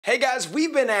Hey guys,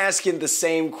 we've been asking the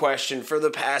same question for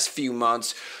the past few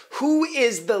months. Who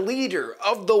is the leader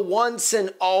of the once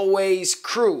and always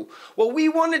crew? Well, we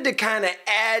wanted to kind of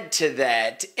add to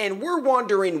that, and we're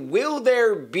wondering, will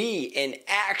there be an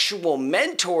actual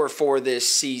mentor for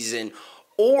this season?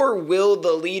 Or will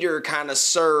the leader kind of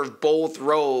serve both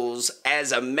roles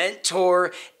as a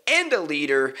mentor and a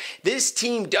leader? This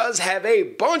team does have a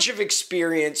bunch of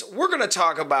experience. We're going to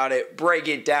talk about it, break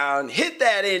it down, hit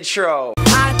that intro.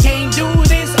 I can't do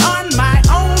this on my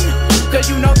own, cause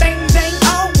you know things ain't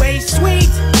always sweet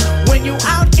when you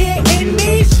out here in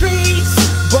these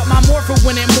streets. But my morpher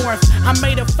when it morphed, I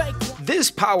made a fake one.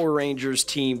 This Power Rangers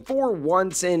team, for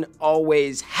once and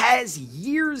always, has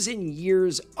years and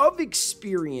years of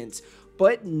experience,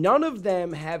 but none of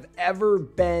them have ever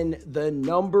been the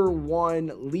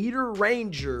 #1 leader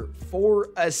ranger for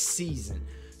a season.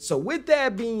 So with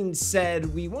that being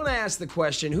said, we want to ask the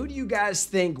question, who do you guys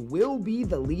think will be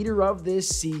the leader of this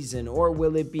season? Or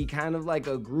will it be kind of like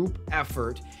a group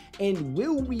effort? And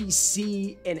will we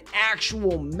see an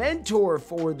actual mentor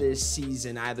for this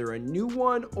season, either a new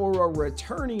one or a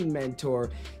returning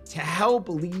mentor, to help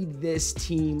lead this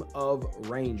team of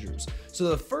Rangers? So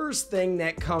the first thing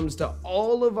that comes to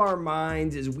all of our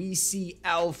minds is we see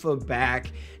Alpha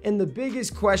back. And the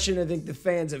biggest question I think the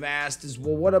fans have asked is,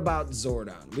 well, what about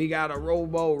Zordon? We got a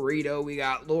Robo Rito, we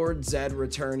got Lord Zed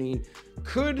returning.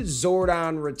 Could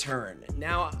Zordon return?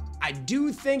 Now, I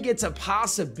do think it's a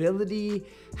possibility.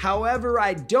 However,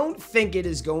 I don't think it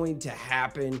is going to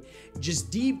happen. Just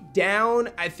deep down,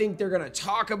 I think they're going to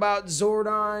talk about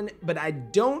Zordon, but I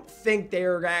don't think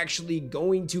they're actually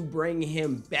going to bring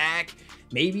him back.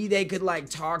 Maybe they could like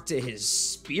talk to his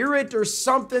spirit or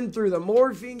something through the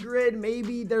morphing grid.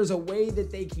 Maybe there's a way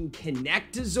that they can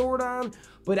connect to Zordon,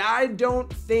 but I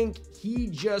don't think he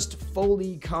just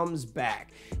fully comes back.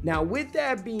 Now, with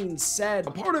that being said,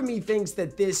 a part of me thinks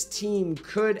that this team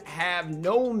could have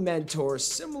no mentor,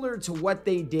 similar to what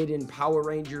they did in Power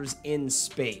Rangers in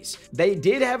Space. They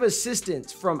did have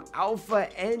assistance from Alpha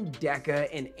and Deca,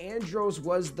 and Andros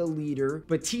was the leader,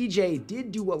 but TJ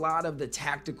did do a lot of the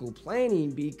tactical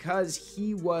planning because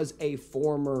he was a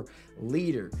former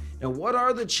leader. Now, what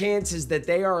are the chances that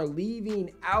they are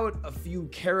leaving out a few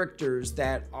characters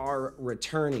that are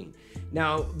returning?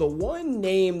 Now, the one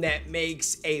name that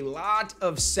makes a lot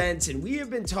of sense, and we have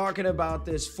been talking about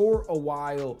this for a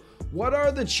while, what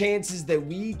are the chances that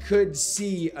we could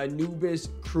see Anubis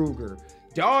Kruger?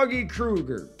 Doggy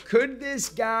Kruger, could this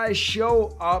guy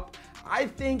show up? I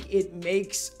think it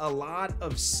makes a lot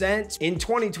of sense. In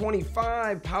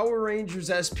 2025, Power Rangers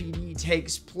SPD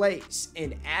takes place,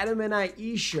 and Adam and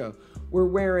Aisha were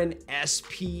wearing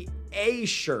SPA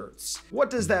shirts. What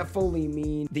does that fully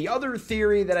mean? The other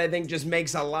theory that I think just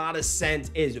makes a lot of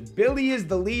sense is Billy is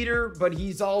the leader, but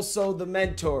he's also the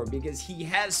mentor because he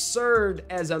has served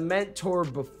as a mentor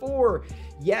before.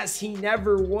 Yes, he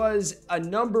never was a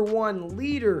 #1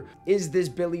 leader. Is this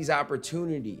Billy's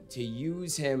opportunity to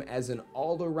use him as an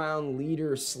all-around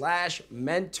leader slash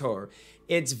mentor?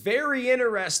 It's very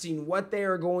interesting what they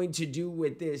are going to do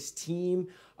with this team.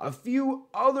 A few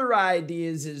other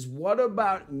ideas is, what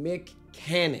about Mick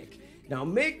Canick? Now,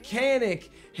 Mick Canick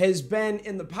has been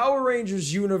in the Power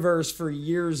Rangers universe for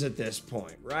years at this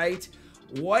point, right?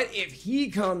 What if he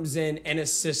comes in and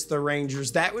assists the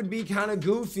Rangers? That would be kind of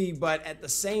goofy, but at the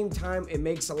same time, it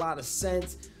makes a lot of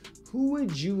sense. Who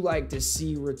would you like to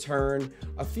see return?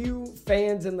 A few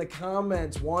fans in the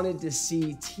comments wanted to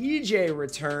see TJ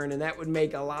return, and that would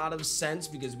make a lot of sense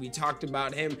because we talked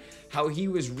about him, how he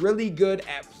was really good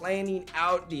at planning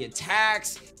out the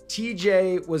attacks.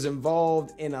 TJ was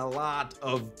involved in a lot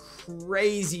of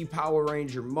crazy Power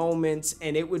Ranger moments,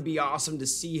 and it would be awesome to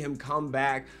see him come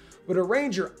back. But a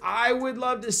Ranger I would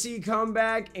love to see come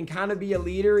back and kind of be a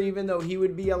leader, even though he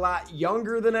would be a lot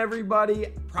younger than everybody.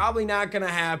 Probably not going to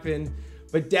happen.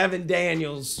 But Devin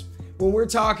Daniels, when we're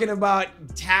talking about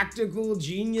tactical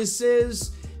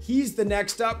geniuses, he's the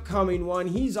next upcoming one.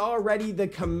 He's already the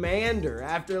commander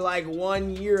after like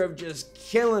 1 year of just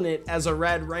killing it as a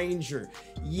Red Ranger.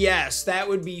 Yes, that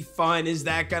would be fun. Is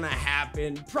that gonna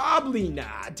happen? Probably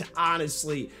not,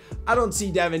 honestly. I don't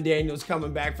see Devin Daniels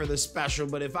coming back for the special,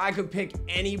 but if I could pick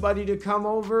anybody to come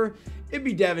over, it'd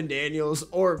be Devin Daniels,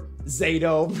 or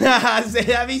Zato.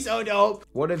 That'd be so dope.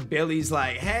 What if Billy's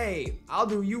like, hey, I'll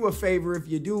do you a favor if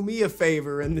you do me a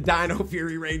favor, and the Dino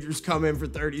Fury Rangers come in for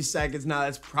 30 seconds? Now,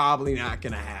 that's probably not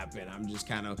gonna happen. I'm just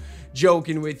kind of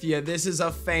joking with you. This is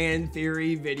a fan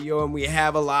theory video, and we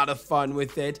have a lot of fun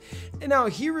with it. And now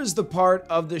here is the part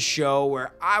of the show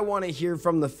where I want to hear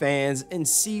from the fans and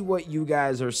see what you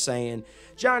guys are saying.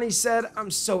 Johnny said, I'm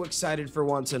so excited for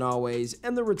Once and Always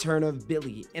and the return of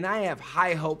Billy, and I have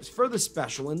high hopes for the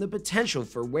special and the potential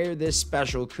for where this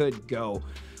special could go.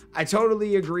 I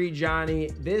totally agree, Johnny.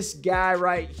 This guy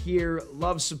right here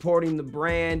loves supporting the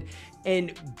brand,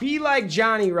 and be like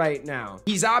Johnny right now.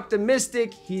 He's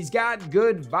optimistic, he's got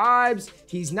good vibes,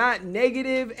 he's not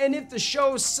negative, and if the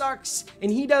show sucks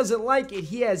and he doesn't like it,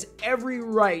 he has every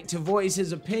right to voice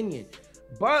his opinion.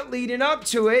 But leading up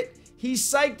to it, he's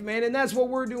psyched, man, and that's what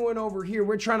we're doing over here.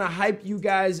 We're trying to hype you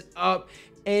guys up.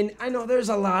 And I know there's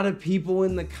a lot of people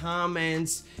in the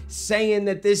comments saying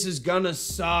that this is gonna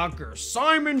suck, or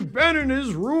Simon Bennett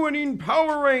is ruining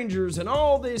Power Rangers and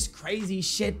all this crazy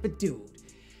shit. But dude,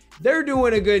 they're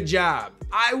doing a good job.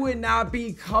 I would not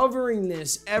be covering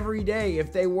this every day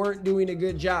if they weren't doing a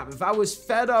good job. If I was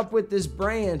fed up with this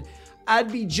brand,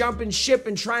 I'd be jumping ship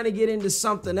and trying to get into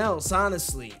something else,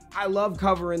 honestly. I love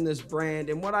covering this brand,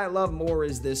 and what I love more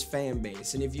is this fan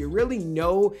base. And if you really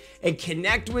know and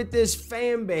connect with this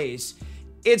fan base,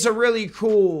 it's a really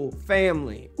cool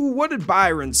family. Ooh, what did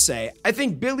Byron say? I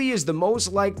think Billy is the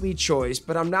most likely choice,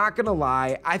 but I'm not gonna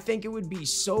lie, I think it would be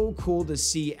so cool to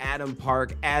see Adam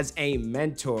Park as a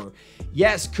mentor.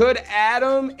 Yes, could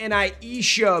Adam and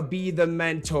Aisha be the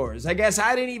mentors? I guess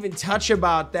I didn't even touch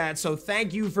about that, so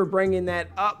thank you for bringing that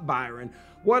up, Byron.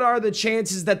 What are the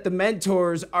chances that the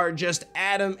mentors are just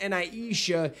Adam and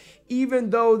Aisha, even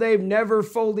though they've never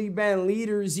fully been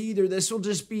leaders either? This will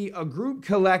just be a group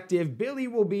collective. Billy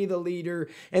will be the leader,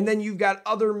 and then you've got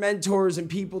other mentors and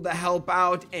people to help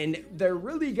out, and they're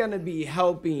really gonna be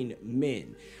helping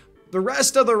men. The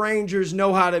rest of the Rangers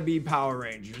know how to be Power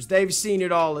Rangers. They've seen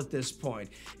it all at this point.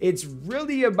 It's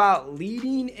really about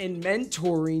leading and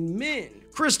mentoring men.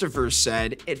 Christopher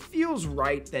said, it feels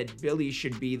right that Billy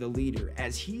should be the leader,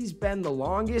 as he's been the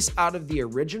longest out of the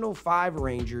original 5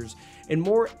 Rangers and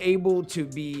more able to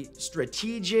be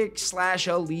strategic /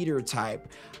 a leader type.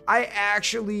 I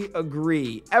actually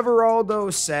agree.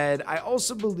 Everaldo said, I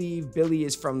also believe Billy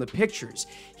is from the pictures.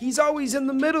 He's always in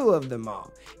the middle of them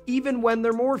all, even when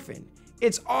they're morphing.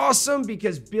 It's awesome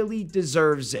because Billy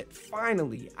deserves it.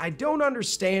 Finally, I don't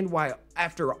understand why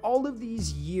after all of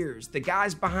these years, the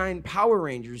guys behind Power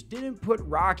Rangers didn't put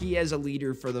Rocky as a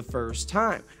leader for the first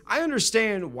time. I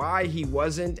understand why he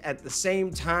wasn't at the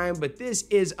same time, but this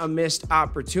is a missed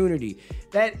opportunity.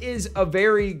 That is a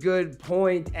very good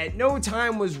point. At no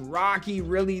time was Rocky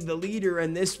really the leader,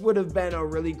 and this would have been a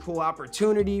really cool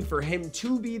opportunity for him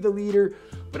to be the leader.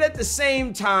 But at the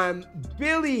same time,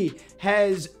 Billy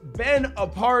has been a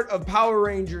part of Power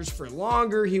Rangers for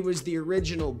longer. He was the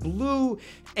original Blue,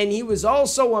 and he was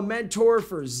also a mentor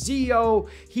for Zeo.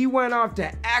 He went off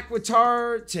to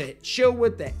Aquitar to chill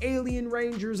with the Alien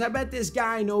Rangers. I bet this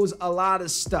guy knows a lot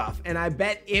of stuff, and I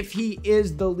bet if he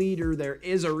is the leader, there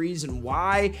is a reason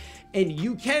why. And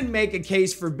you can make a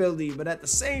case for Billy, but at the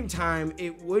same time,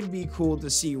 it would be cool to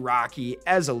see Rocky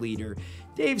as a leader.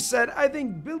 Dave said, I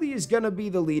think Billy is going to be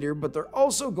the leader, but they're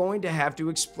also going to have to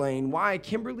explain why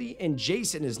Kimberly and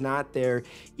Jason is not there,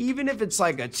 even if it's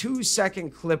like a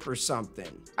 2-second clip or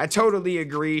something. I totally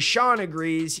agree. Sean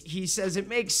agrees. He says it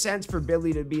makes sense for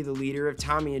Billy to be the leader if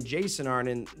Tommy and Jason aren't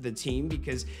in the team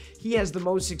because he has the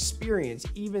most experience,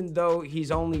 even though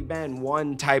he's only been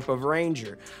one type of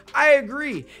Ranger. I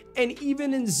agree. And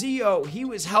even in Zeo, he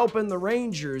was helping the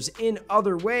Rangers in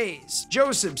other ways.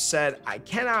 Joseph said, I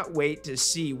cannot wait to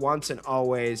see Once and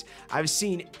Always. I've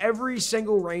seen every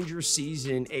single Ranger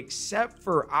season except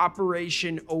for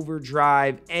Operation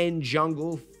Overdrive and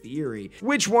Jungle Theory.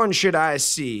 Which one should I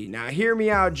see? Now hear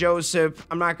me out, Joseph.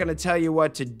 I'm not going to tell you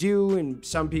what to do, and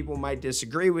some people might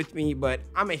disagree with me, but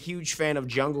I'm a huge fan of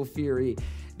Jungle Theory.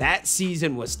 That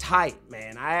season was tight,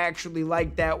 man. I actually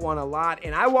liked that one a lot,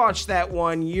 and I watched that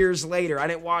one years later. I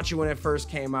didn't watch it when it first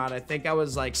came out. I think I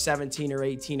was like 17 or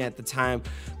 18 at the time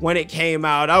when it came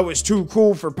out. I was too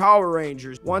cool for Power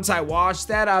Rangers. Once I watched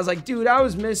that, I was like, dude, I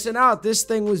was missing out. This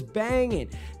thing was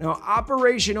banging. Now,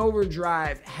 Operation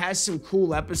Overdrive has some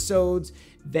cool episodes.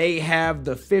 They have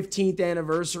the 15th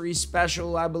anniversary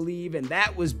special, I believe, and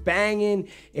that was banging.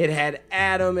 It had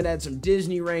Adam, it had some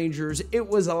Disney Rangers. It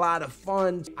was a lot of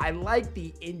fun. I like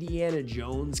the Indiana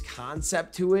Jones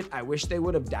concept to it. I wish they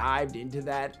would have dived into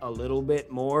that a little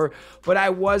bit more, but I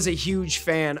was a huge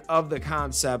fan of the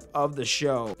concept of the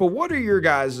show. But what are your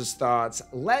guys' thoughts?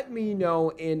 Let me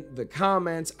know in the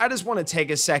comments. I just want to take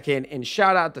a second and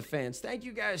shout out the fans. Thank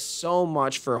you guys so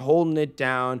much for holding it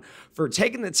down, for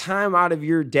taking the time out of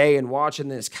your day and watching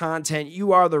this content.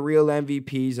 You are the real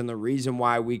MVPs and the reason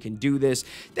why we can do this.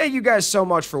 Thank you guys so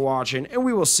much for watching, and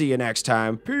we will see you next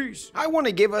time. Peace. I want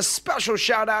to give a special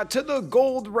shout out to the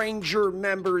Gold Ranger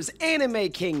members: Anime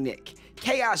King Nick,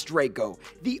 Chaos Draco,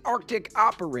 the Arctic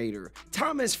Operator,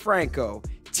 Thomas Franco,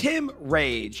 Tim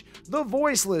Rage, the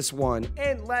Voiceless One,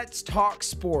 and Let's Talk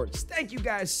Sports. Thank you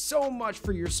guys so much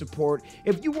for your support.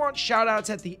 If you want shoutouts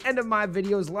at the end of my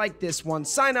videos like this one,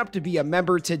 sign up to be a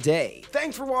member today.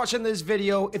 Thanks for watching this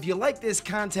video. If you like this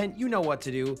content, you know what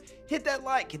to do. Hit that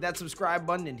like, hit that subscribe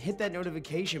button, and hit that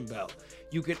notification bell.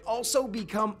 You can also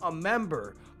become a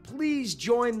member. Please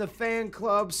join the fan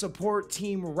club support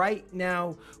team right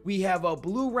now. We have a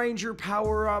Blue Ranger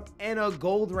power-up and a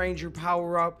Gold Ranger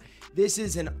power-up. This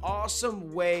is an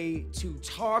awesome way to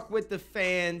talk with the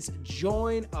fans.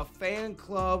 Join a fan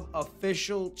club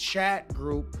official chat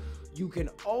group. You can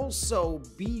also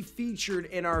be featured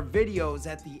in our videos.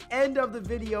 At the end of the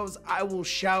videos, I will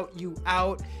shout you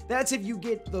out. That's if you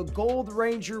get the Gold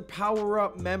Ranger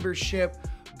power-up membership.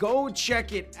 Go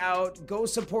check it out. Go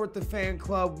support the fan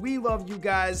club. We love you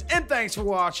guys, and thanks for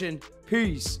watching.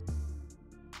 Peace.